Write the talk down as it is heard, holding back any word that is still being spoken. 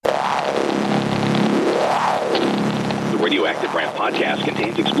podcast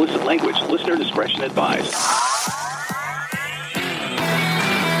contains explicit language. Listener discretion advised.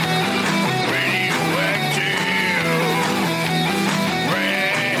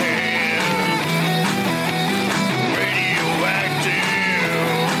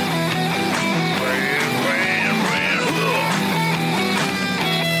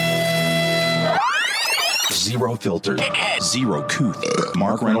 Zero filter, zero couth.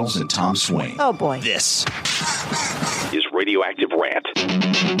 Mark Reynolds and Tom Swain. Oh, boy. This is Radioactive Rant.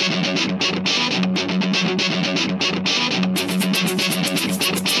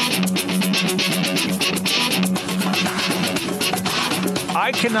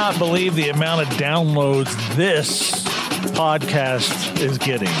 I cannot believe the amount of downloads this podcast is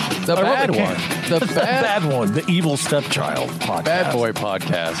getting. The bad one. The bad one. The Evil Stepchild podcast. Bad Boy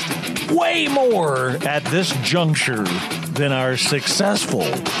podcast. Way more at this juncture than our successful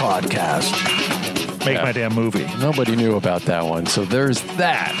podcast. Make My Damn Movie. Nobody knew about that one, so there's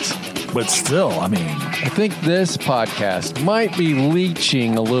that. But still, I mean, I think this podcast might be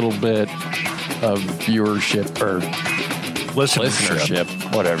leeching a little bit of viewership or listenership,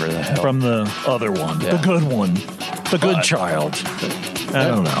 whatever the hell. From the other one, the good one, the good child. I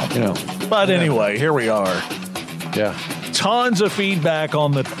don't know. But anyway, here we are. Yeah. Tons of feedback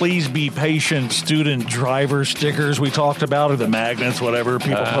on the please be patient student driver stickers we talked about, or the magnets, whatever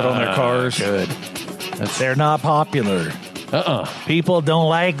people put on their cars. Good. They're not popular. People don't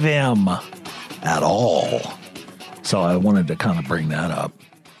like them at all. So I wanted to kind of bring that up.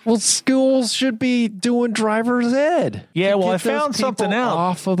 Well, schools should be doing driver's ed. Yeah, well, I found something out.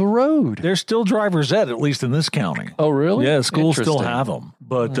 Off of the road. There's still driver's ed, at least in this county. Oh, really? Yeah, schools still have them,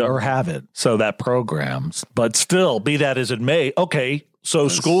 but or have it. So that programs, but still, be that as it may. Okay, so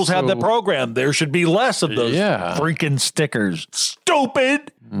schools have the program. There should be less of those freaking stickers.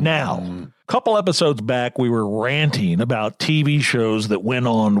 Stupid. Now, a couple episodes back, we were ranting about TV shows that went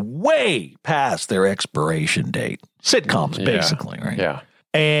on way past their expiration date. Sitcoms, basically, right? Yeah.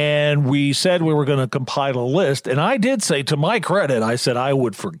 And we said we were going to compile a list. And I did say, to my credit, I said I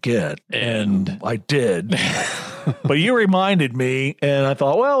would forget. And I did. But you reminded me, and I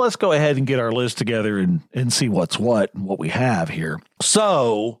thought, well, let's go ahead and get our list together and see what's what and what we have here.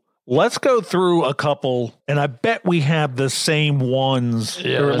 So let's go through a couple, and I bet we have the same ones,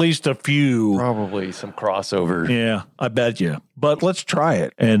 or at least a few. Probably some crossover. Yeah, I bet you. But let's try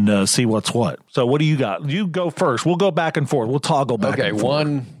it and see what's what. So what do you got? You go first. We'll go back and forth. We'll toggle back and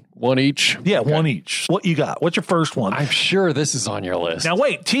forth. One each? Yeah, one each. What you got? What's your first one? I'm sure this is on your list. Now,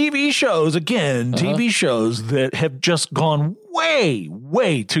 wait. TV shows, again, TV shows that have just gone way,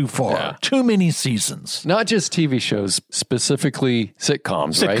 way too far. Yeah. Too many seasons. Not just TV shows, specifically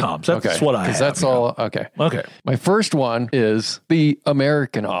sitcoms, right? Sitcoms. That's what I have. Because that's all. Okay. Okay. My first one is The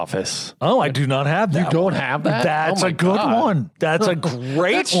American Office. Oh, I do not have that. You don't have that? That's a good one. That's a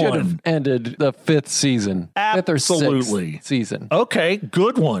great that should have ended the fifth season. Absolutely. Fifth or sixth season. Okay.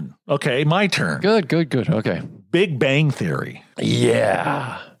 Good one. Okay. My turn. Good. Okay. Big Bang Theory.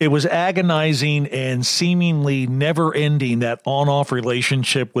 Yeah. It was agonizing and seemingly never ending. That on-off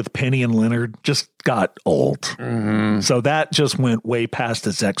relationship with Penny and Leonard just got old. Mm-hmm. So that just went way past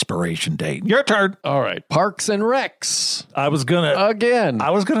its expiration date. Your turn. All right. Parks and Recs. I was going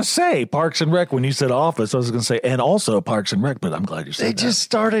to say Parks and Rec when you said Office. I was going to say, and also Parks and Rec, but I'm glad you said that. They just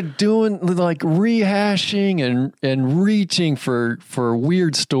started doing like rehashing and reaching for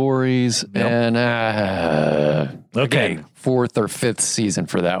weird stories. Yep. And okay. Again, fourth or fifth season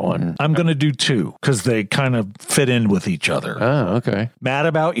for that one. I'm going to do two because they kind of fit in with each other. Oh, okay. Mad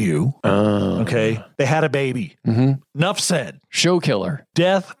About You. Okay. They had a baby. Mm-hmm. Enough said. Show Killer.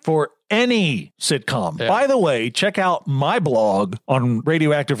 Death for any sitcom. Yeah. By the way, check out my blog on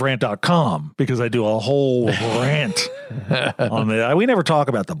radioactiverant.com because I do a whole rant on it. We never talk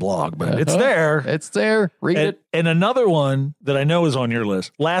about the blog, but it's there. It's there. Read it. And another one that I know is on your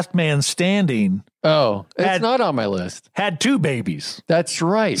list, Last Man Standing. Oh, it's not on my list. Had two babies. That's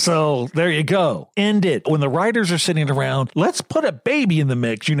right. So there you go. End it. When the writers are sitting around, let's put a baby in the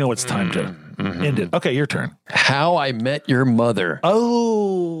mix. You know it's time to end it. Okay, your turn. How I Met Your Mother.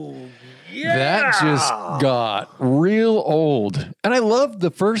 Oh, yeah. That just got real old. And I loved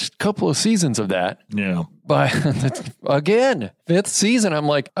the first couple of seasons of that. Yeah. But again, fifth season, I'm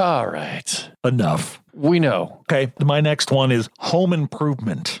like, all right. Enough. We know. Okay, my next one is Home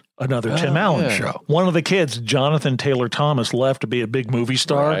Improvement. Another Tim Allen show. One of the kids, Jonathan Taylor Thomas, left to be a big movie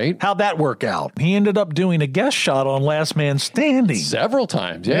star. Right. How'd that work out? He ended up doing a guest shot on Last Man Standing. Several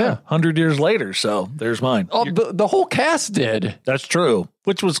times, yeah. 100 years later, so there's mine. Oh, the whole cast did. That's true,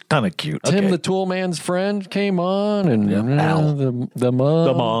 which was kind of cute. Tim the Tool Man's friend came on, and Al. the mom.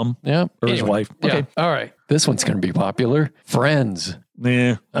 The mom. Yeah. Or his wife. Okay. Yeah. All right. this one's going to be popular. Friends.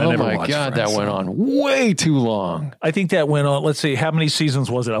 Yeah. Oh my God, that went on way too long. I think that went on. Let's see, how many seasons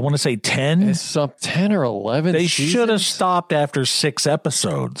was it? I want to say 10. It's up 10 or 11. They should have stopped after 6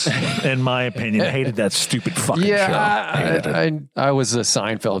 episodes, in my opinion. I hated that stupid fucking show. I was a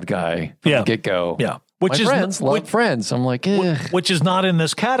Seinfeld guy from the get-go. Yeah. My friends love Friends. I'm like, which is not in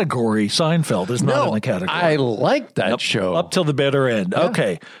this category. Seinfeld is not in the category. I like that show. Up till the bitter end. Yeah.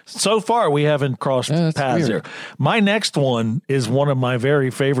 Okay. So far, we haven't crossed paths here. My next one is one of my very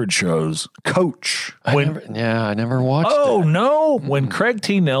favorite shows, Coach. I never watched it. Oh, no. When Craig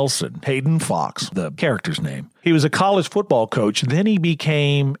T. Nelson, Hayden Fox, the character's name, he was a college football coach. Then he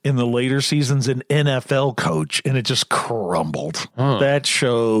became, in the later seasons, an NFL coach, and it just crumbled. That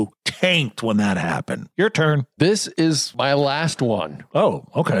show tanked when that happened. Your turn. This is my last one. Oh,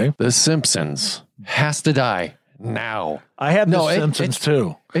 okay. The Simpsons has to die now. I had The Simpsons,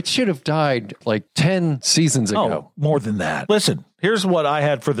 too. It should have died like 10 seasons ago. Oh, more than that. Listen, here's what I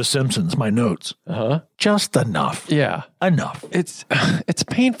had for The Simpsons, my notes. Just enough. Yeah. Enough. It's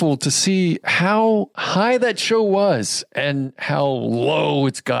painful to see how high that show was and how low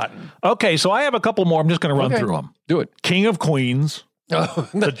it's gotten. Okay, so I have a couple more. I'm just going to run through them. Do it. King of Queens.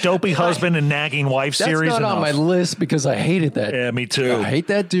 The dopey husband and nagging wife series. That's not on my list because I hated that. Yeah, me too. I hate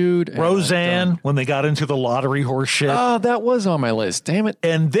that dude. Roseanne, when they got into the lottery horse shit. Oh, that was on my list. Damn it.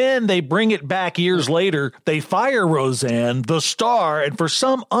 And then they bring it back years later. They fire Roseanne, the star, and for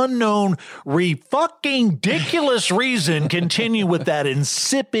some unknown, fucking ridiculous reason, continue with that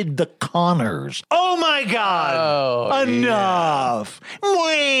insipid The Connors. Oh my God. Oh, enough.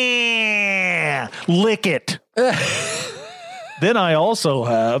 Yeah. Lick it. Then I also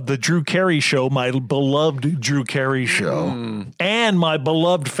have the Drew Carey Show, my beloved Drew Carey Show, and my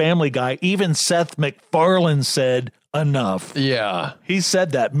beloved Family Guy. Even Seth MacFarlane said enough. Yeah. He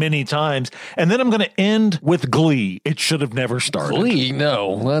said that many times. And then I'm going to end with Glee. It should have never started. Glee?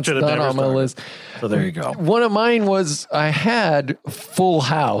 No, that's not on my list. So there you go. One of mine was I had Full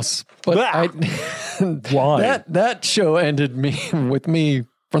House, but why? That show ended with me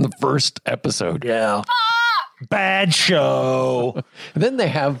from the first episode. Yeah. Bad show. Then they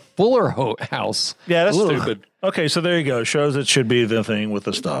have Fuller House. Yeah, that's stupid. Okay, so there you go. Shows that should be the thing with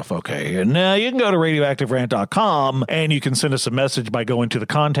the stuff. Okay, and now you can go to radioactiverant.com and you can send us a message by going to the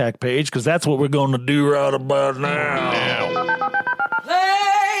contact page because that's what we're going to do right about now.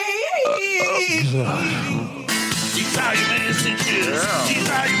 These are your messages. These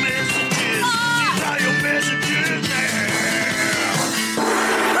are your messages. These are your messages now.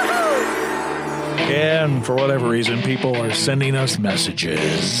 And for whatever reason, people are sending us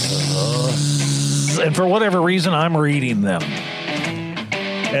messages. And for whatever reason, I'm reading them.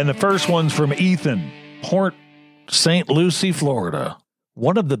 And the first one's from Ethan, Port St. Lucie, Florida.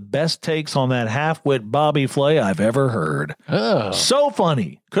 One of the best takes on that half-wit Bobby Flay I've ever heard. Oh. So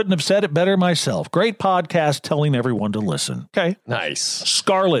funny. Couldn't have said it better myself. Great podcast telling everyone to listen. Okay. Nice.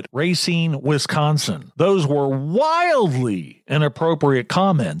 Scarlett, Racine, Wisconsin. Those were wildly inappropriate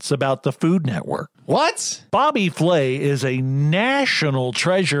comments about the Food Network. What? Bobby Flay is a national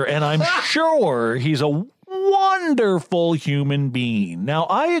treasure, and I'm sure he's a wonderful human being. Now,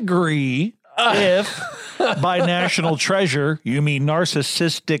 I agree. If by national treasure you mean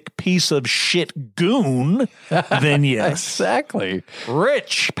narcissistic piece of shit goon, then yes. Exactly.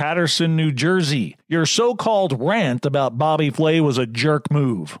 Rich, Patterson, New Jersey. Your so-called rant about Bobby Flay was a jerk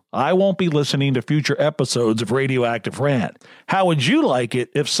move. I won't be listening to future episodes of Radioactive Rant. How would you like it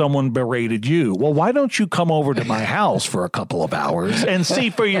if someone berated you? Well, why don't you come over to my house for a couple of hours and see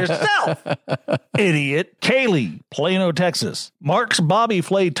for yourself, idiot. Kaylee, Plano, Texas. Mark's Bobby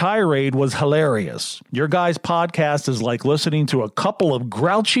Flay tirade was hilarious. Your guys' podcast is like listening to a couple of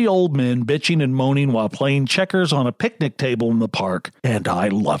grouchy old men bitching and moaning while playing checkers on a picnic table in the park, and I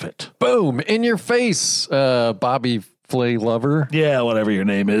love it. Boom. In your face, Bobby Flay lover. Yeah, whatever your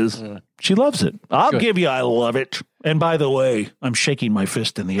name is. She loves it. I'll give you I love it. And by the way, I'm shaking my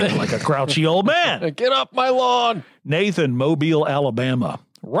fist in the air like a grouchy old man. Get off my lawn. Nathan, Mobile, Alabama.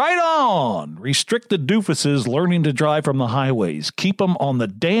 Right on. Restrict the doofuses learning to drive from the highways. Keep them on the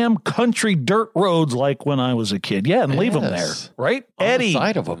damn country dirt roads like when I was a kid. Yeah, and leave them there. Right? On Eddie. the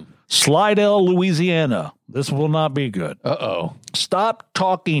side of them. Slidell, Louisiana. This will not be good. Uh-oh. Stop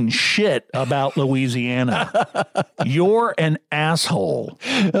talking shit about Louisiana. You're an asshole.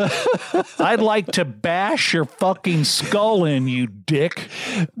 I'd like to bash your fucking skull in, you dick.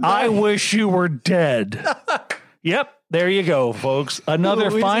 I wish you were dead. Yep. There you go, folks. Another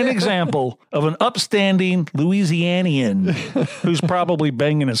fine example of an upstanding Louisianian who's probably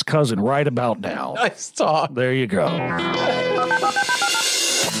banging his cousin right about now. Nice talk. There you go.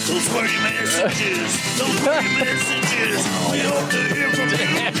 Those were your messages. Those were your messages. We hope to hear from you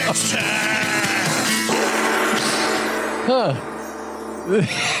next time.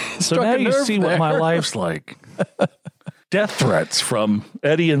 So now you see what my life's like. Death threats from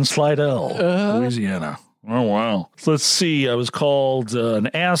Eddie and Slidell, Louisiana. Oh, wow. So let's see. I was called an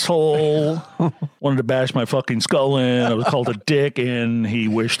asshole, wanted to bash my fucking skull in. I was called a dick, and he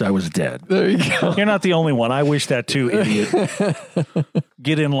wished I was dead. There you go. You're not the only one. I wish that too, idiot.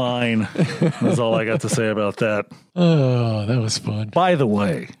 Get in line. That's all I got to say about that. Oh, that was fun. By the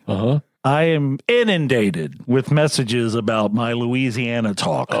way, I am inundated with messages about my Louisiana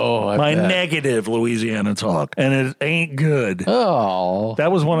talk. Oh, my bet. Negative Louisiana talk. And it ain't good. Oh.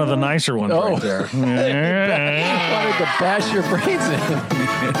 That was one of the nicer ones right there. Wanted to bash your brains in.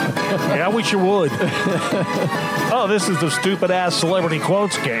 Yeah, I wish you would. Oh, this is the stupid ass celebrity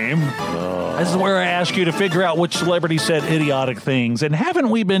quotes game. This is where I ask you to figure out which celebrity said idiotic things. And haven't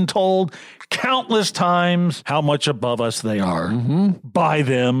we been told countless times how much above us they are by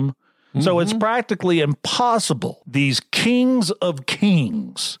them? So it's practically impossible these kings of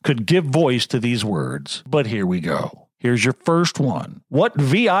kings could give voice to these words. But here we go. Here's your first one. What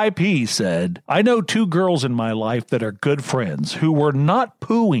VIP said, I know 2 girls in my life that are good friends who were not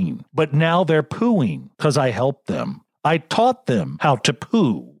pooing, but now they're pooing because I helped them. I taught them how to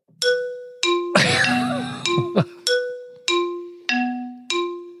poo.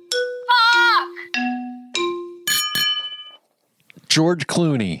 George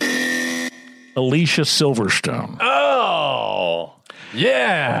Clooney. Alicia Silverstone. Oh,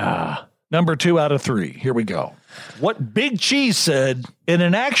 yeah. Number 2 out of 3. Here we go. What Big Cheese said, in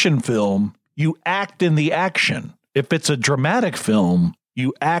an action film, you act in the action. If it's a dramatic film,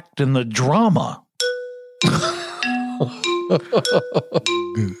 you act in the drama.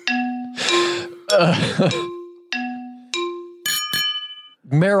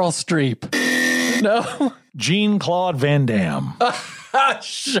 Meryl Streep. No. Jean-Claude Van Damme.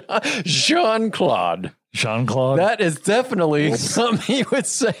 Jean-Claude. Jean-Claude? That is definitely something you would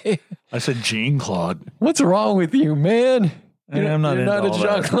say. I said Jean-Claude. What's wrong with you, man? I'm not You're into not a all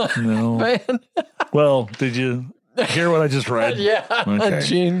that. Jean-Claude No. fan? Well, did you hear what I just read? Yeah, Okay.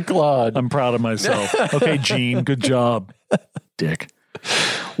 Jean-Claude. I'm proud of myself. Okay, Gene, good job. Dick.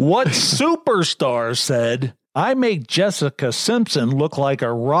 What superstar said, I make Jessica Simpson look like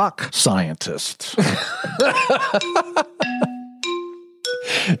a rock scientist?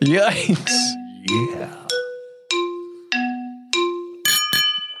 Yikes. Yeah.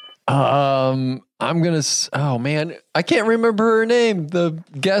 I'm gonna. Oh man, I can't remember her name. The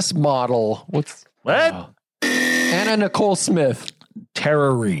guest model. What's What? Anna Nicole Smith.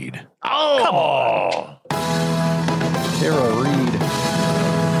 Tara Reid. Oh, come on, Tara Reid.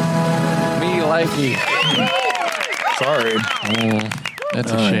 Me likey. Sorry.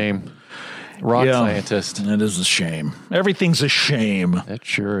 That's a shame. Rock scientist. It is a shame. Everything's a shame. It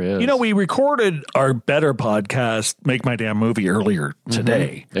sure is. You know, we recorded our Better podcast, Make My Damn Movie, earlier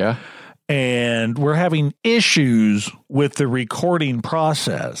today. Yeah. And we're having issues with the recording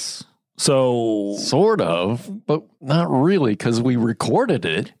process. So Sort of, but not really, because we recorded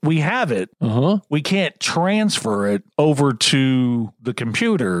it. we have it. We can't transfer it over to the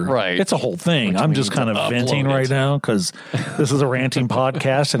computer. Right. It's a whole thing. Which I'm means just kind to of venting upload right it. now because this is a ranting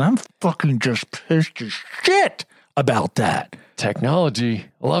podcast and I'm fucking just pissed as shit about that. Technology.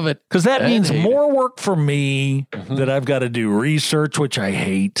 Love it. Because that And means hate it. more work for me that I've got to do research, which I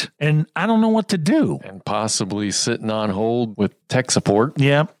hate. And I don't know what to do. And possibly sitting on hold with tech support.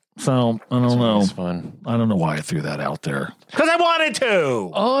 Yep. So I don't know. It's fun. I don't know why I threw that out there. Because I wanted to.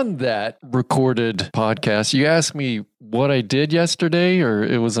 On that recorded podcast, you asked me what I did yesterday, or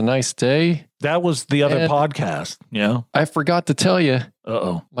it was a nice day. That was the other And- podcast. Yeah. I forgot to tell you,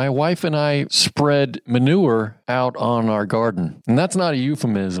 Uh-oh. my wife and I spread manure out on our garden. And that's not a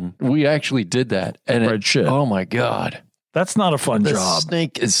euphemism. We actually did that. And Spread shit. Oh my God. That's not a fun The job.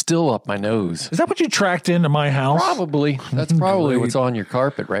 snake is still up my nose. Is that what you tracked into my house? Probably. That's probably Great. what's on your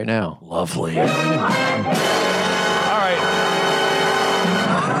carpet right now. Lovely. All right.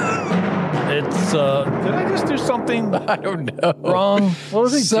 It's, did I just do something I don't know. wrong? What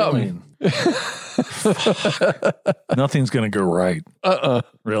was he Something. doing? Nothing's going to go right.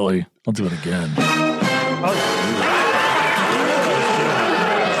 Really? I'll do it again.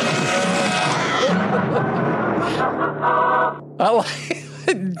 I like.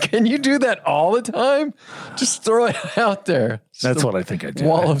 Can you do that all the time? Just throw it out there. It's That's the what I think I did.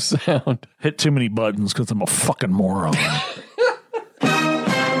 wall of sound. Hit too many buttons because I'm a fucking moron. Okay,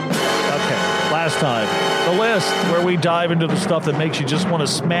 last time. The list where we dive into the stuff that makes you just want to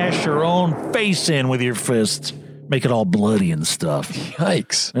smash your own face in with your fist. make it all bloody and stuff.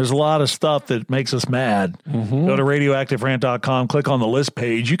 Yikes. There's a lot of stuff that makes us mad. Go to radioactiverant.com, click on the list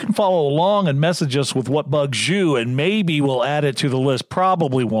page. You can follow along and message us with what bugs you, and maybe we'll add it to the list.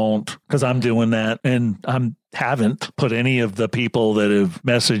 Probably won't, because I'm doing that, and haven't put any of the people that have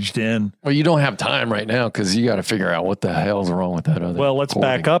messaged in. Well, you don't have time right now because you got to figure out what the hell's wrong with that other. Well, let's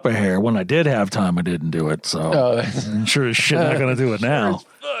back up a hair. When I did have time, I didn't do it. So I'm sure as shit not going to do it now.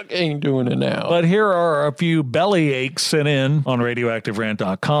 Fuck ain't doing it now. But here are a few belly aches sent in on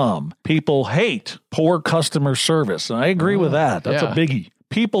radioactiverant.com. People hate poor customer service. And I agree with that. That's a biggie.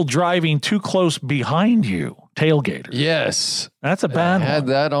 People driving too close behind you. Tailgaters. Yes. That's a bad one. I had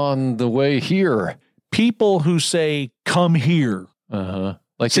that on the way here. People who say, come here.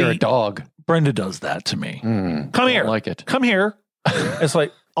 Like you're a dog. Brenda does that to me. Come here. I like it. Come here. It's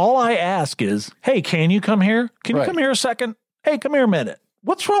like, all I ask is, hey, can you come here? Can you come here a second? Hey, come here a minute.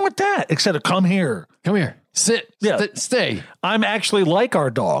 What's wrong with that? Except of come here. Come here. Sit. Yeah. Stay. I'm actually like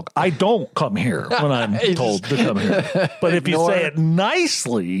our dog. I don't come here when I'm told to come here. But if you say it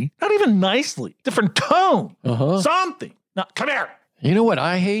nicely, not even nicely, different tone, something. No, come here. You know what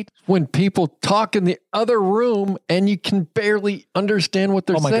I hate? When people talk in the other room and you can barely understand what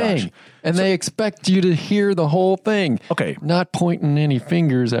they're saying. Gosh. And they expect you to hear the whole thing. Okay. Not pointing any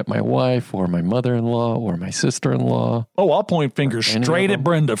fingers at my wife or my mother-in-law or my sister-in-law. Oh, I'll point fingers straight at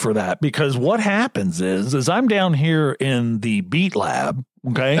Brenda for that, because what happens is I'm down here in the Beat Lab,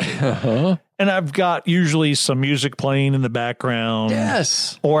 okay? And I've got usually some music playing in the background.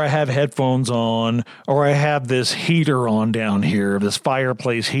 Yes. Or I have headphones on, or I have this heater on down here, this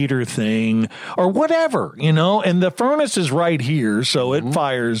fireplace heater thing, or whatever, you know, and the furnace is right here, so it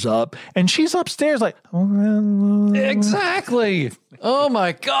fires up, and she's upstairs like, exactly. Oh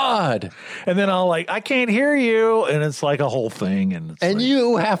my God. And then I'll like, I can't hear you. And it's like a whole thing. And like,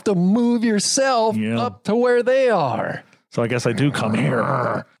 you have to move yourself up to where they are. So I guess I do come here.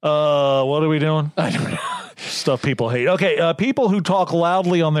 What are we doing? I don't know. Stuff people hate. Okay, people who talk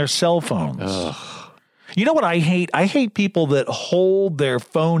loudly on their cell phones. Ugh. You know what I hate? I hate people that hold their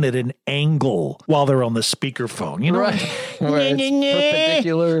phone at an angle while they're on the speakerphone. You know, right?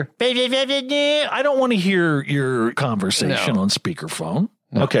 Perpendicular. I don't want to hear your conversation on speakerphone.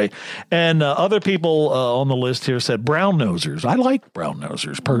 No. Okay. And other people on the list here said brown nosers. I like brown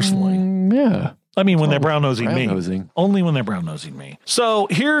nosers personally. Yeah. I mean, when they're brown-nosing me. Only when they're brown-nosing me. So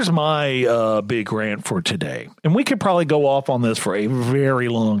here's my big rant for today. And we could probably go off on this for a very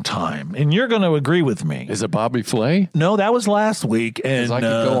long time. And you're going to agree with me. Is it Bobby Flay? No, that was last week. And I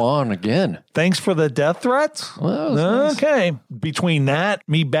could go on again. Thanks for the death threats. Well, okay. Nice. Between that,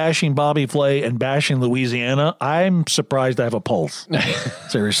 me bashing Bobby Flay and bashing Louisiana, I'm surprised I have a pulse.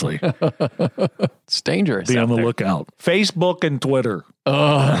 Seriously. It's dangerous. Be on the lookout. Facebook and Twitter.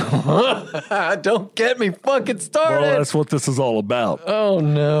 Don't get me fucking started. Well, that's what this is all about. Oh,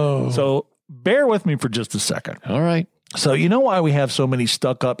 no. So bear with me for just a second. All right. So you know why we have so many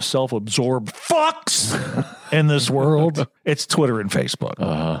stuck-up, self-absorbed fucks in this world? It's Twitter and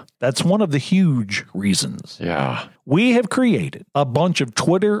Facebook. That's one of the huge reasons. Yeah. We have created a bunch of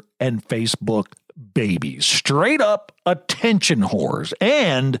Twitter and Facebook babies, straight up attention whores,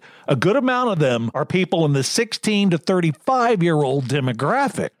 and a good amount of them are people in the 16 to 35-year-old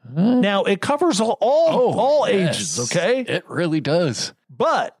demographic. Now, it covers all ages, okay? It really does.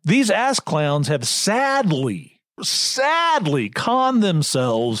 But these ass clowns have sadly conned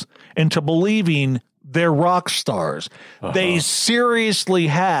themselves into believing they're rock stars. They seriously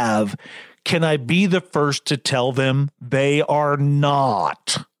have. Can I be the first to tell them they are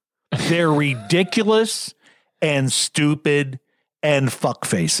not? They're ridiculous and stupid and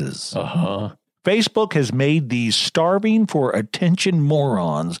fuckfaces. Facebook has made these starving for attention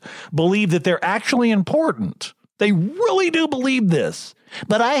morons believe that they're actually important. They really do believe this.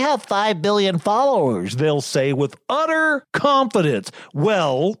 But I have 5 billion followers, they'll say with utter confidence.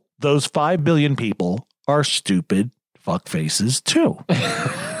 Well, those 5 billion people are stupid fuckfaces too.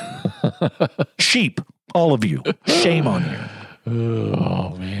 Sheep, all of you. Shame on you.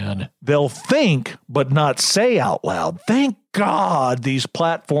 Oh, man. They'll think, but not say out loud. Thank God these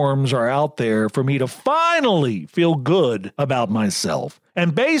platforms are out there for me to finally feel good about myself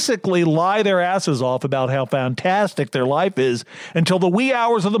and basically lie their asses off about how fantastic their life is until the wee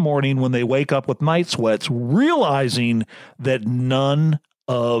hours of the morning when they wake up with night sweats, realizing that none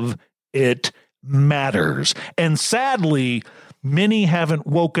of it matters. And sadly, many haven't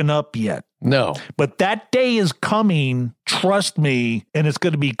woken up yet. No. But that day is coming, trust me, and it's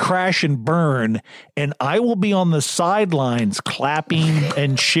going to be crash and burn, and I will be on the sidelines clapping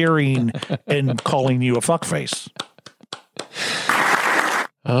and cheering and calling you a fuckface.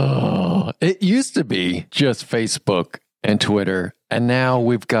 Oh, it used to be just Facebook and Twitter, and now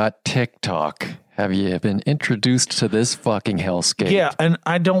we've got TikTok. Have you been introduced to this fucking hellscape? Yeah, and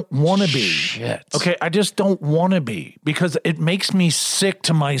I don't want to be. Shit. Okay, I just don't want to be because it makes me sick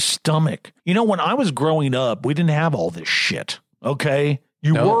to my stomach. You know, when I was growing up, we didn't have all this shit, okay?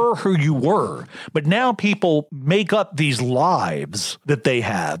 You were who you were, but now people make up these lives that they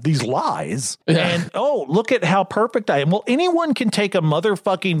have, these lies. And, look at how perfect I am. Well, anyone can take a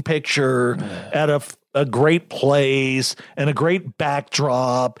motherfucking picture at a great place and a great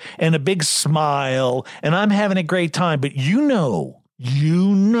backdrop and a big smile, and I'm having a great time. But you know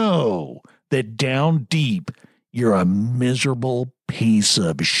that down deep, you're a miserable piece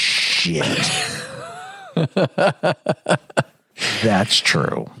of shit. That's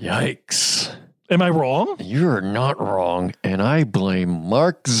true. Yikes. Am I wrong? You're not wrong, and I blame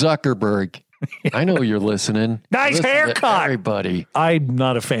Mark Zuckerberg. I know you're listening. Nice Listen to haircut. everybody. I'm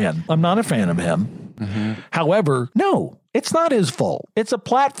not a fan. I'm not a fan of him. Mm-hmm. However, no, it's not his fault. It's a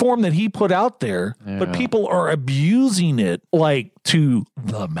platform that he put out there, but people are abusing it like to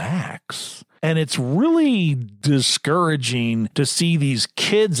the max. And it's really discouraging to see these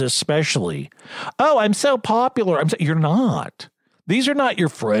kids, especially. Oh, I'm so popular. You're not. These are not your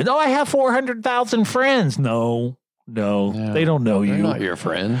friends. Oh, I have 400,000 friends. No, they don't know you. They're not your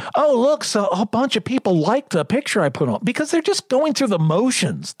friend. Oh, look, so a bunch of people liked the picture I put on because they're just going through the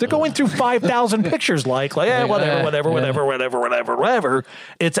motions. They're going through 5,000 pictures whatever.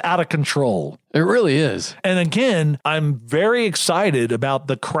 It's out of control. It really is. And again, I'm very excited about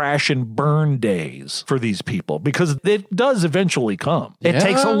the crash and burn days for these people because it does eventually come. It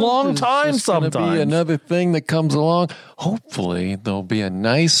takes a long time sometimes. There's be another thing that comes along. Hopefully, there'll be a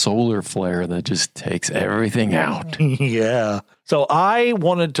nice solar flare that just takes everything out. Yeah. So I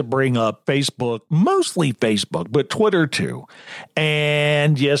wanted to bring up Facebook, mostly Facebook, but Twitter too.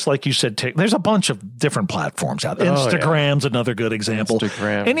 And yes, like you said, there's a bunch of different platforms out there. Instagram's another good example.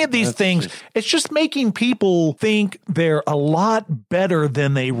 Instagram. Any of these things, it's just making people think they're a lot better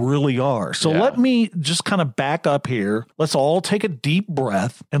than they really are. So let me just kind of back up here. Let's all take a deep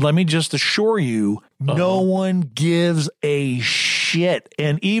breath. And let me just assure you, no one gives a shit.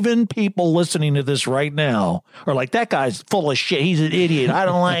 And even people listening to this right now are like, that guy's full of shit. He's an idiot. I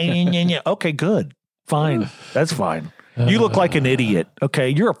don't like. Okay, good. Fine. That's fine. You look like an idiot. Okay.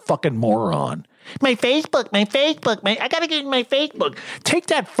 You're a fucking moron. My Facebook. I got to get in my Facebook. Take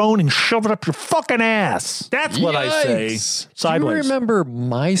that phone and shove it up your fucking ass. That's what I say. Sideways. Do you remember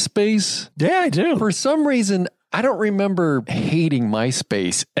MySpace? Yeah, I do. For some reason, I don't remember hating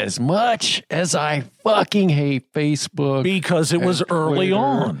MySpace as much as I fucking hate Facebook. Because it was early Twitter.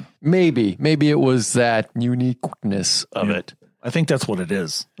 on. Maybe it was that uniqueness of it. I think that's what it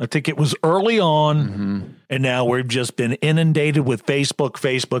is. I think it was early on, and now we've just been inundated with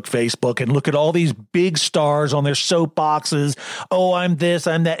Facebook, and look at all these big stars on their soapboxes. Oh, I'm this,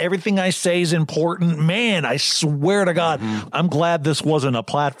 I'm that. Everything I say is important. Man, I swear to God, I'm glad this wasn't a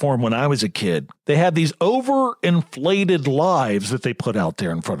platform when I was a kid. They had these overinflated lives that they put out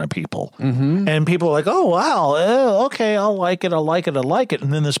there in front of people. And people are like, oh, wow, okay, I'll like it.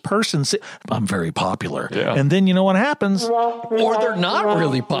 And then this person says, I'm very popular. Yeah. And then you know what happens? Or they're not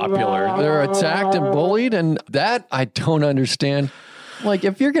really popular. They're attacked and bullied, and that I don't understand. Like,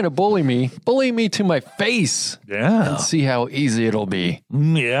 if you're going to bully me to my face. Yeah. And see how easy it'll be.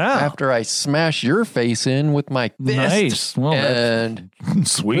 Yeah. After I smash your face in with my fist. Nice. Well, and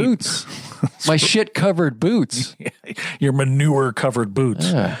sweet. Boots. My shit-covered boots. Your manure-covered boots.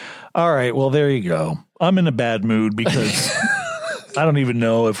 Yeah. All right. Well, there you go. I'm in a bad mood because I don't even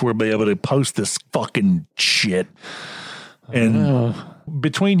know if we'll be able to post this fucking shit. And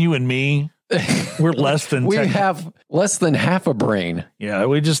between you and me, we're less than we have less than half a brain. Yeah,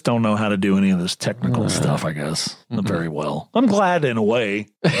 we just don't know how to do any of this technical stuff, I guess, very well. I'm glad in a way.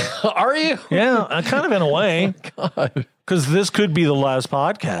 Are you? Yeah, kind of in a way. God. Because this could be the last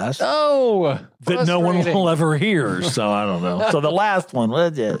podcast. Oh, that no one will ever hear. So I don't know. So the last one,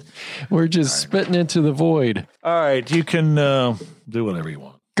 we're just spitting into the void. All right, you can do whatever you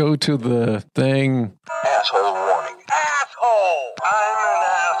want. Go to the thing. Asshole warning. Asshole! I'm an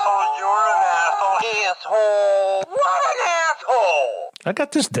asshole. You're an asshole. Asshole! What an asshole! I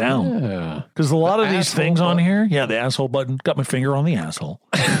got this down. Because a lot of these things on here, the asshole button, got my finger on the asshole.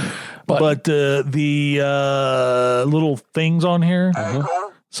 But the little things on here,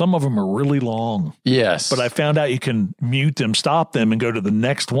 some of them are really long. Yes. But I found out you can mute them, stop them, and go to the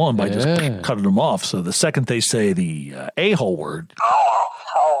next one by just cutting them off. So the second they say the a-hole word.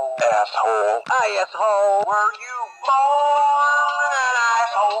 Asshole. Asshole. Asshole. Were you born an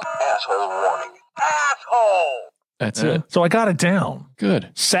asshole? Asshole warning. Asshole. That's it. So I got it down. Good.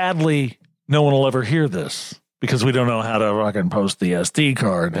 Sadly, no one will ever hear this because we don't know how to fucking post the SD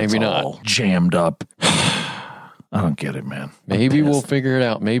card. Maybe It's not. all jammed up. I don't get it, man. Maybe we'll figure it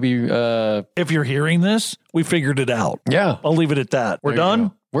out. Maybe, If you're hearing this, we figured it out. yeah. I'll leave it at that. We're There you done?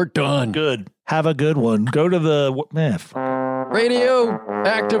 go. We're done. Good. Have a good one. Go to the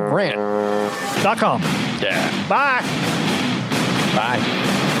Radioactiverant.com. Yeah. Bye. Bye.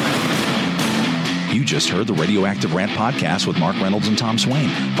 You just heard the Radioactive Rant podcast with Mark Reynolds and Tom Swain.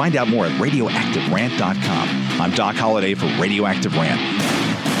 Find out more at radioactiverant.com. I'm Doc Holliday for Radioactive Rant.